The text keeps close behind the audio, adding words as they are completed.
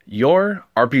Your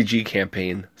RPG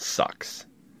campaign sucks.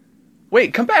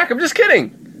 Wait, come back, I'm just kidding!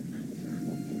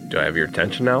 Do I have your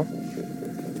attention now?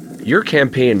 Your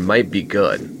campaign might be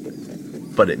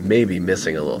good, but it may be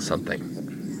missing a little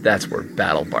something. That's where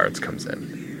BattleBards comes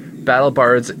in.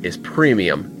 BattleBards is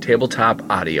premium tabletop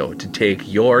audio to take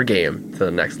your game to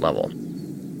the next level.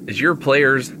 Is your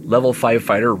player's level 5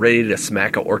 fighter ready to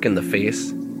smack a orc in the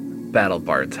face?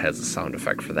 BattleBards has a sound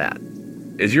effect for that.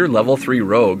 Is your level 3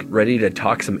 rogue ready to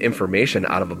talk some information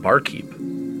out of a barkeep?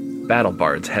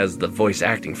 BattleBards has the voice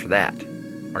acting for that.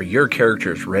 Are your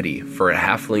characters ready for a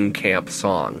halfling camp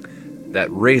song that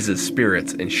raises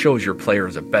spirits and shows your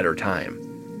players a better time?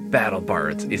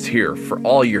 BattleBards is here for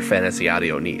all your fantasy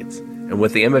audio needs. And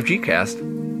with the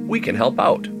MFGCast, we can help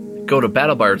out. Go to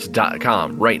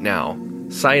battlebards.com right now,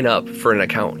 sign up for an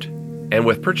account, and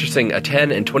with purchasing a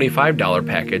 $10 and $25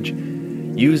 package,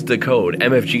 use the code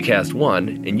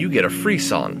MFGCast1 and you get a free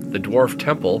song, The Dwarf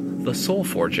Temple, The Soul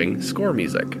Forging score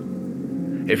music.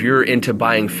 If you're into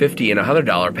buying $50 and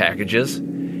 $100 packages,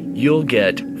 you'll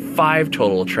get 5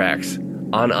 total tracks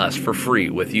on us for free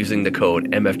with using the code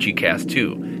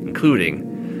MFGCast2,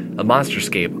 including a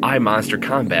Monsterscape I Monster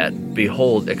Combat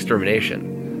Behold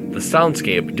Extermination, the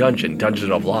Soundscape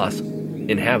Dungeon of Loss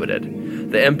Inhabited,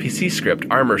 the NPC script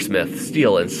Armorsmith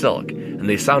Steel and Silk, and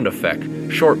the sound effect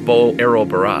Short Bow Arrow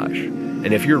Barrage.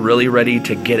 And if you're really ready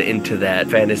to get into that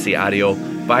fantasy audio,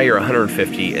 buy your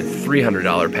 $150 and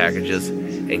 $300 packages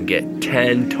and get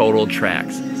 10 total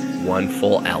tracks, 1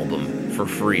 full album for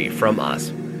free from us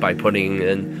by putting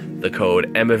in the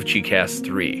code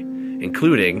MFGCast3,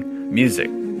 including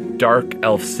music, Dark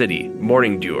Elf City,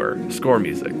 Morning Dewer, score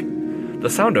music, the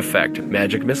sound effect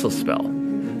Magic Missile Spell,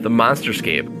 the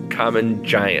Monsterscape, Common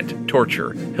Giant,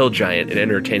 Torture, Hill Giant, and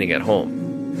Entertaining at Home.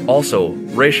 Also,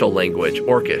 racial language,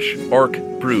 Orcish, Orc,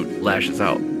 Brute, Lashes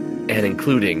Out, and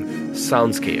including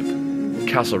Soundscape,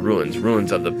 Castle Ruins,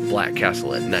 Ruins of the Black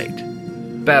Castle at Night.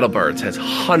 BattleBards has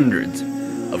hundreds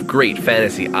of great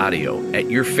fantasy audio at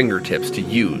your fingertips to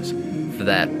use for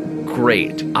that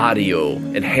great audio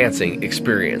enhancing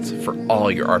experience for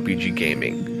all your RPG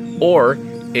gaming. Or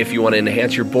if you want to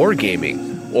enhance your board gaming,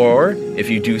 or if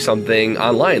you do something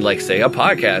online, like say a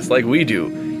podcast like we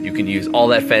do, you can use all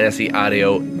that fantasy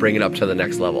audio, bring it up to the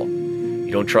next level.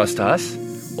 You don't trust us?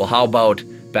 Well, how about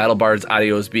BattleBards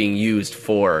audio is being used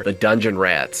for the Dungeon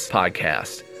Rats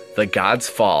podcast, the God's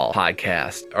Fall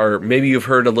podcast, or maybe you've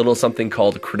heard a little something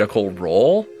called Critical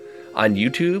Role on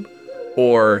YouTube,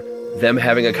 or them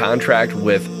having a contract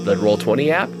with the Roll20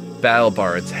 app.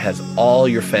 BattleBards has all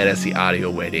your fantasy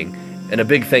audio waiting, and a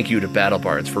big thank you to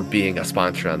BattleBards for being a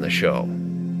sponsor on the show.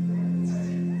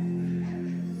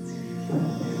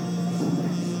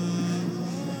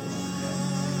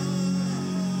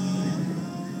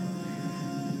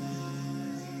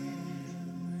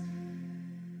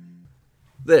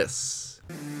 This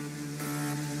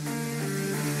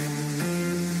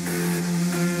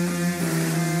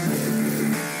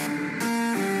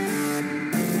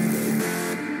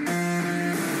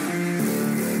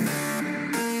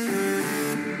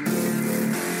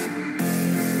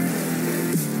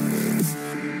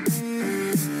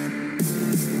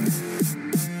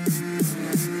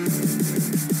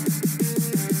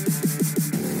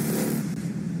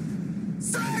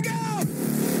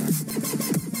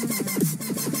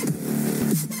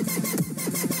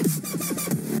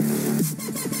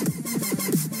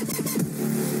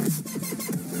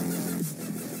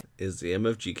is the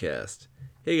MFGCast.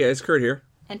 Hey guys, Kurt here.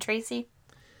 And Traci.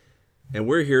 And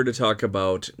we're here to talk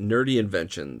about Nerdy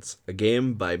Inventions, a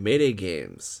game by Mayday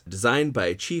Games, designed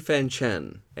by Chi-Fan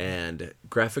Chen, and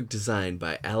graphic design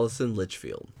by Allison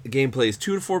Litchfield. The game plays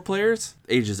 2 to 4 players,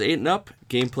 ages 8 and up.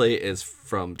 Gameplay is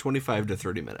from 25 to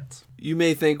 30 minutes. You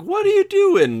may think, what do you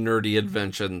do in Nerdy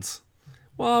Inventions?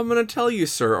 Well, I'm going to tell you,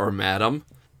 sir or madam.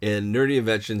 In Nerdy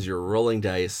Inventions, you're rolling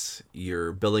dice,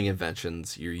 you're building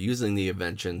inventions, you're using the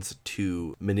inventions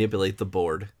to manipulate the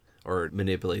board, or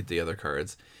manipulate the other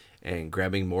cards, and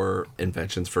grabbing more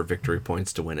inventions for victory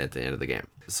points to win at the end of the game.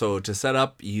 So to set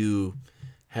up, you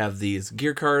have these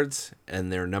gear cards,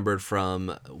 and they're numbered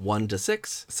from 1 to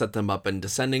 6. Set them up in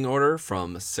descending order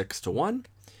from 6 to 1,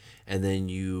 and then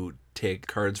you take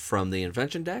cards from the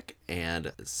invention deck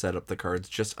and set up the cards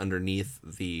just underneath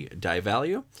the die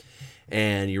value.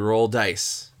 And you roll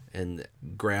dice and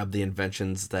grab the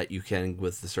inventions that you can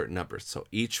with the certain numbers. So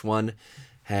each one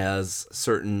has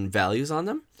certain values on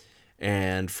them.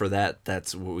 And for that,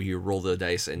 that's where you roll the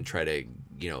dice and try to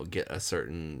get a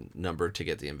certain number to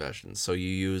get the inventions. So you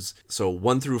use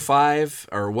 1 through 5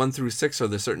 or 1 through 6 are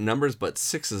the certain numbers, but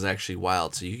 6 is actually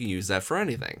wild, so you can use that for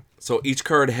anything. So each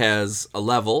card has a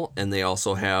level, and they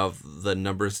also have the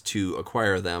numbers to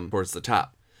acquire them towards the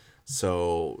top.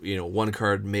 So, one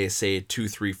card may say 2,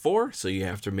 3, 4, so you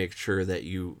have to make sure that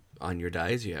on your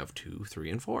dice, you have 2, 3,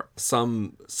 and 4.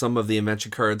 Some of the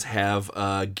invention cards have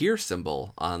a gear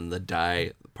symbol on the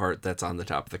die part that's on the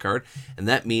top of the card, and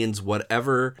that means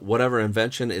whatever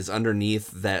invention is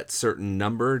underneath that certain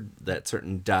number, that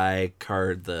certain die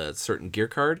card, the certain gear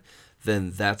card,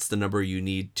 then that's the number you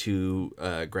need to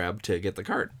grab to get the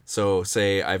card. So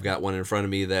say I've got one in front of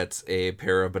me that's a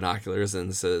pair of binoculars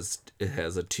and it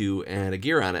has a 2 and a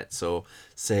gear on it. So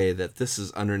say that this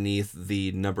is underneath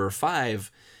the number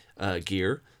 5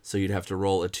 gear, so you'd have to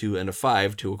roll a 2 and a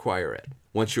 5 to acquire it.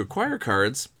 Once you acquire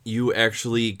cards, you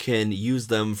actually can use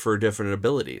them for different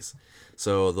abilities.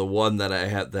 So the one that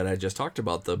I just talked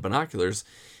about, the binoculars,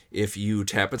 if you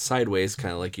tap it sideways,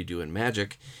 kind of like you do in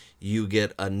Magic, you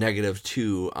get a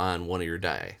 -2 on one of your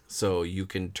die. So you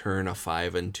can turn a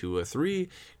 5 into a 3,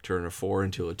 turn a 4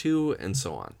 into a 2, and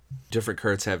so on. Different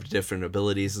cards have different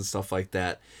abilities and stuff like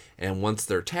that. And once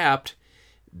they're tapped,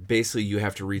 basically you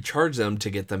have to recharge them to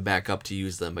get them back up to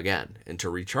use them again. And to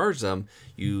recharge them,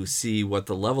 you see what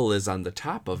the level is on the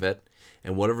top of it,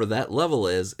 and whatever that level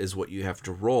is what you have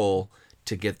to roll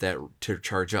to get that to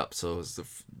charge up. So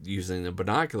using the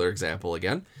binocular example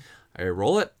again, I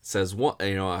roll it, says one,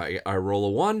 I roll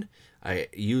a 1, I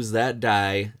use that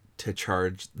die to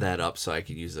charge that up so I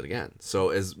can use it again. So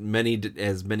as many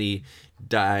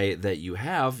die that you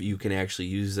have, you can actually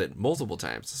use it multiple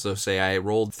times. So say I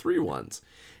rolled 3 ones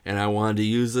and I wanted to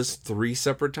use this 3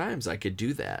 separate times, I could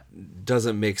do that.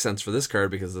 Doesn't make sense for this card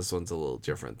because this one's a little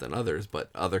different than others, but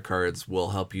other cards will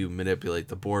help you manipulate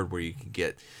the board where you can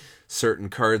get certain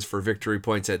cards for victory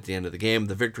points at the end of the game.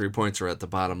 The victory points are at the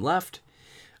bottom left.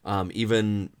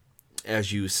 Even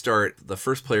as you start, the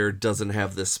first player doesn't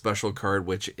have this special card,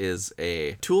 which is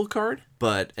a tool card,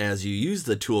 but as you use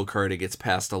the tool card, it gets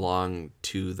passed along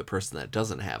to the person that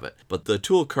doesn't have it. But the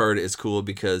tool card is cool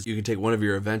because you can take one of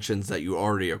your inventions that you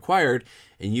already acquired,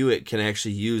 and you can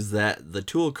actually use the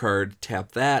tool card,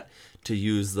 tap that to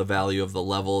use the value of the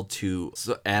level to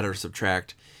add or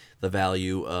subtract the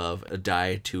value of a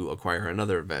die to acquire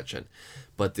another invention.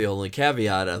 But the only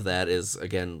caveat of that is,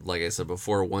 again, like I said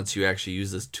before, once you actually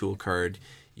use this tool card,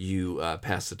 you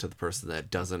pass it to the person that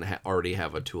doesn't already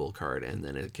have a tool card, and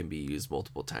then it can be used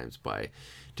multiple times by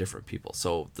different people.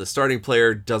 So the starting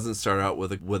player doesn't start out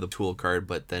with a tool card,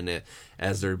 but then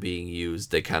as they're being used,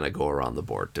 they kind of go around the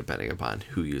board depending upon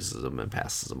who uses them and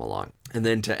passes them along. And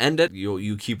then to end it,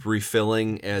 you keep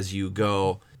refilling as you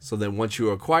go. So then once you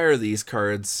acquire these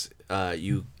cards,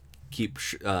 you keep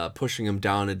pushing them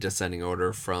down in descending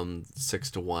order from 6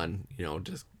 to 1,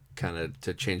 just kind of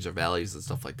to change their values and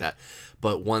stuff like that.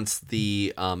 But once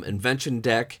the invention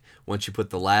deck, once you put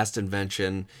the last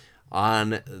invention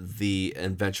on the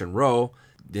invention row,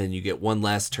 then you get one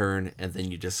last turn, and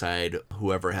then you decide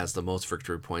whoever has the most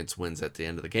victory points wins at the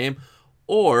end of the game.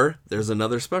 Or there's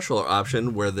another special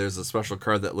option where there's a special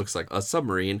card that looks like a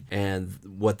submarine, and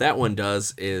what that one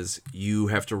does is you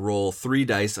have to roll 3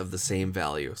 dice of the same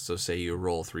value. So say you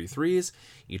roll 3 threes,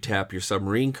 you tap your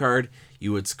submarine card,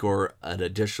 you would score an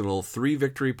additional 3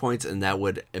 victory points, and that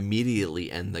would immediately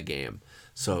end the game.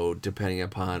 So depending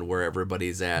upon where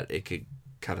everybody's at, it could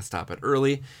kind of stop it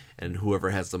early, and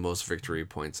whoever has the most victory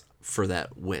points for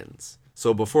that wins.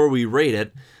 So before we rate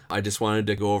it, I just wanted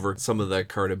to go over some of the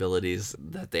card abilities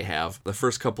that they have. The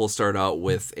first couple start out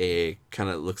with a kind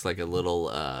of looks like a little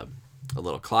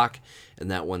clock, and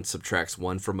that one subtracts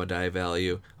 1 from a die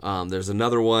value. There's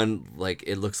another one, like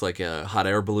it looks like a hot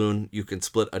air balloon. You can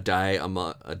split a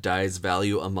die's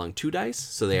value among 2 dice,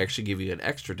 so they actually give you an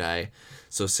extra die.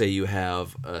 So say you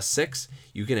have a 6,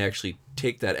 you can actually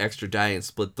take that extra die and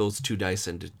split those 2 dice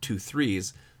into 2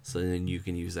 threes. So then you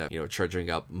can use that, charging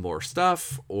up more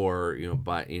stuff, or,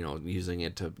 using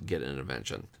it to get an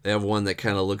invention. They have one that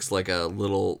kind of looks like a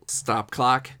little stop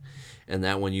clock, and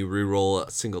that one you re-roll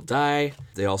a single die.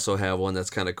 They also have one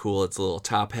that's kind of cool. It's a little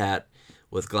top hat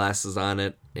with glasses on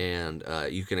it, and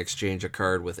you can exchange a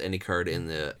card with any card in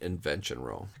the invention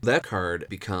row. That card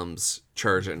becomes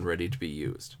charged and ready to be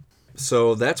used.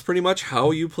 So that's pretty much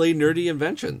how you play Nerdy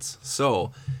Inventions.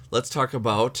 So let's talk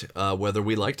about whether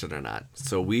we liked it or not.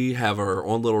 So we have our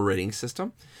own little rating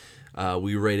system.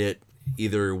 We rate it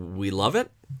either we love it.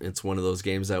 It's one of those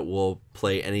games that we'll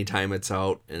play anytime it's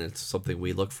out, and it's something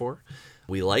we look for.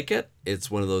 we like it. It's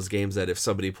one of those games that if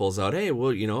somebody pulls out, hey,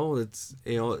 well, it's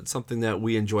something that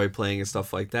we enjoy playing and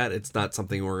stuff like that. It's not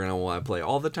something we're gonna want to play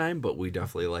all the time, but we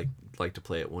definitely like to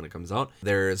play it when it comes out.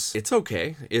 It's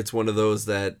okay. It's one of those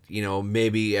that,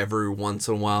 maybe every once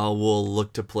in a while we'll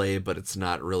look to play, but it's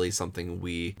not really something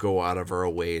we go out of our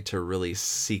way to really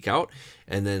seek out.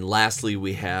 And then lastly,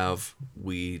 we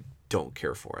don't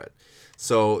care for it.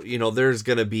 So, there's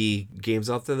going to be games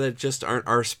out there that just aren't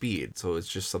our speed. So it's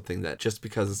just something that just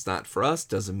because it's not for us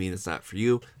doesn't mean it's not for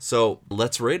you. So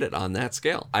let's rate it on that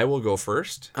scale. I will go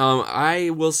first.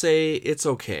 I will say it's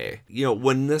okay.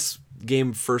 When this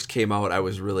game first came out, I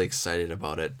was really excited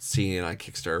about it, seeing it on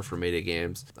Kickstarter for Mayday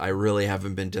Games. I really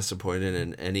haven't been disappointed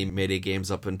in any Mayday games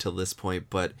up until this point,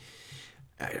 but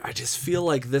I just feel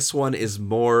like this one is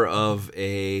more of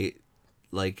a,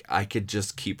 like, I could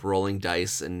just keep rolling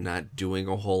dice and not doing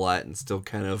a whole lot and still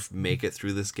kind of make it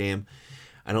through this game.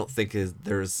 I don't think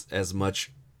there's as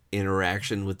much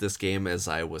interaction with this game as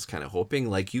I was kind of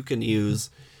hoping. Like, you can use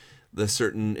the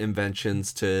certain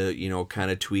inventions to,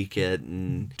 kind of tweak it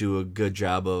and do a good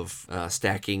job of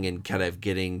stacking and kind of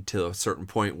getting to a certain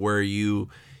point where you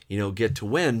get to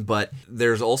win. But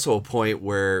there's also a point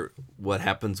where what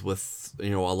happens with, a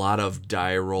lot of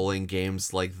die rolling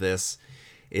games like this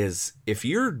is if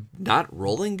you're not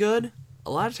rolling good,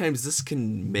 a lot of times this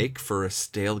can make for a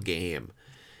stale game.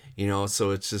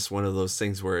 So it's just one of those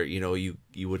things where,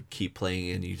 you would keep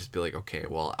playing and you just be like, okay,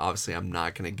 well, obviously I'm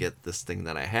not going to get this thing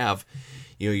that I have.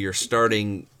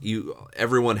 Everyone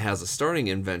has a starting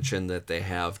invention that they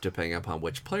have depending upon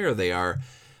which player they are.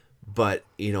 But,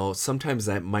 sometimes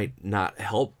that might not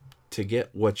help to get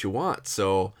what you want.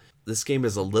 So this game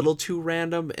is a little too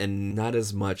random and not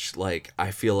as much like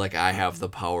I feel like I have the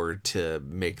power to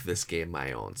make this game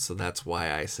my own. So that's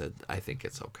why I said I think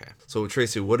it's okay. So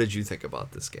Traci, what did you think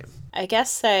about this game? I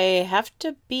guess I have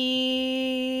to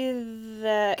be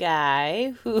the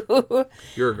guy who...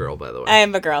 You're a girl, by the way. I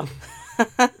am a girl.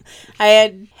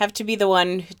 I have to be the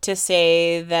one to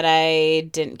say that I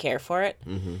didn't care for it.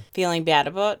 Mm-hmm. Feeling bad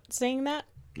about saying that.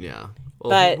 Yeah.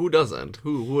 Well, who doesn't?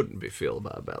 Who wouldn't feel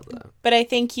bad about that? But I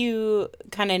think you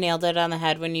kind of nailed it on the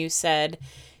head when you said,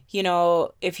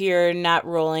 if you're not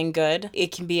rolling good,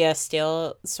 it can be a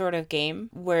stale sort of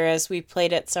game. Whereas we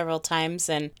played it several times,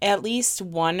 and at least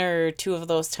one or two of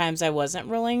those times I wasn't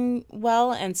rolling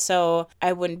well. And so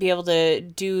I wouldn't be able to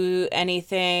do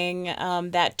anything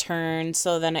that turn.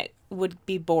 So then it would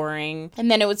be boring. And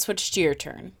then it would switch to your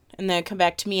turn. And then it'd come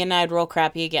back to me and I'd roll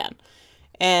crappy again.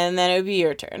 And then it would be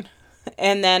your turn.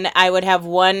 And then I would have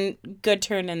one good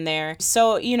turn in there.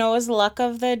 So, it was luck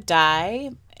of the die.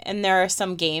 And there are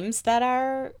some games that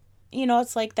are,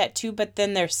 it's like that too. But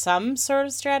then there's some sort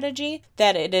of strategy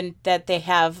that they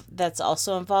have that's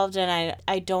also involved. And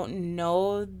I don't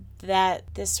know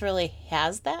that this really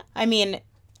has that. I mean,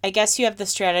 I guess you have the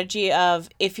strategy of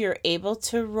if you're able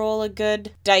to roll a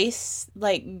good dice,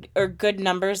 or good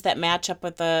numbers that match up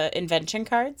with the invention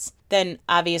cards, then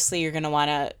obviously you're going to want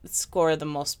to score the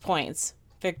most points,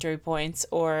 victory points,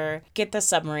 or get the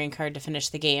submarine card to finish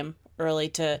the game early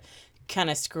to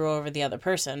kind of screw over the other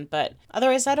person. But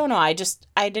otherwise, I don't know. I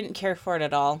didn't care for it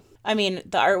at all. I mean,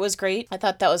 the art was great. I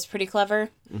thought that was pretty clever.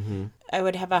 Mm-hmm. I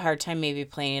would have a hard time maybe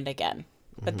playing it again.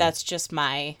 But that's just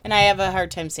and I have a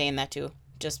hard time saying that too.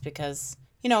 Just because,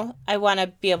 I want to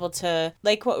be able to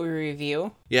like what we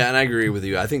review. Yeah, and I agree with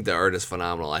you. I think the art is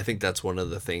phenomenal. I think that's one of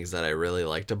the things that I really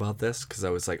liked about this, because I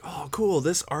was like, oh, cool,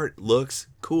 this art looks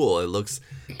cool. It looks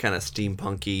kind of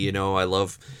steampunky, I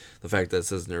love the fact that it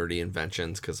says Nerdy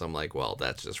Inventions, because I'm like, well,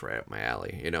 that's just right up my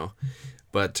alley,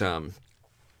 But,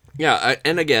 yeah,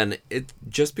 and again,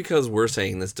 just because we're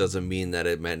saying this doesn't mean that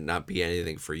it might not be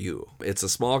anything for you. It's a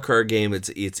small card game. It's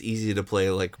easy to play.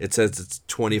 Like it says, it's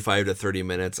 25 to 30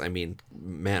 minutes. I mean,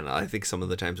 man, I think some of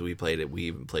the times we played it, we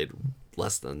even played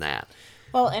less than that.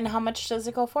 Well, and how much does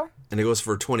it go for? And it goes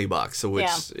for $20, so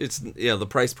it's the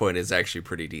price point is actually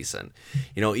pretty decent.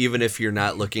 Even if you're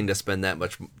not looking to spend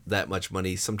that much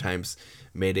money, sometimes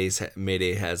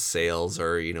Mayday has sales,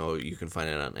 or you can find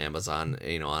it on Amazon,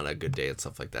 on a good day and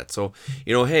stuff like that. So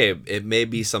hey, it may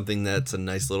be something that's a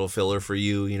nice little filler for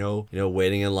you.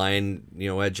 Waiting in line,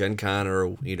 at Gen Con,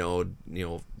 or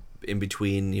in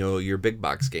between your big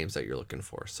box games that you're looking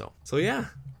for. So yeah,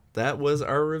 that was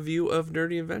our review of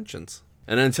Nerdy Inventions.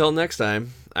 And until next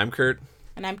time, I'm Kurt.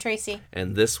 And I'm Traci.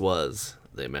 And this was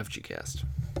the MFGCast.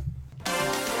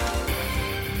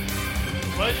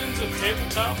 Legends of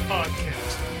Tabletop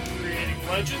Podcast. Creating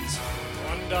legends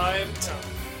one die at a time.